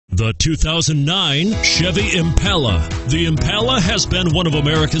The 2009 Chevy Impala. The Impala has been one of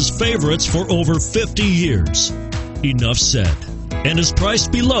America's favorites for over 50 years. Enough said. And is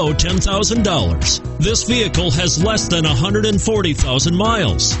priced below $10,000. This vehicle has less than 140,000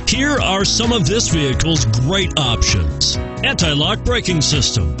 miles. Here are some of this vehicle's great options: anti-lock braking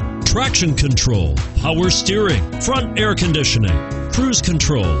system, traction control, power steering, front air conditioning, cruise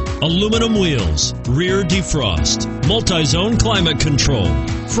control, aluminum wheels, rear defrost, multi-zone climate control,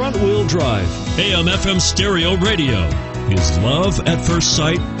 front wheel drive, AM/FM stereo radio. Is love at first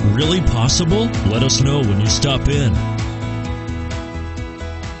sight really possible? Let us know when you stop in.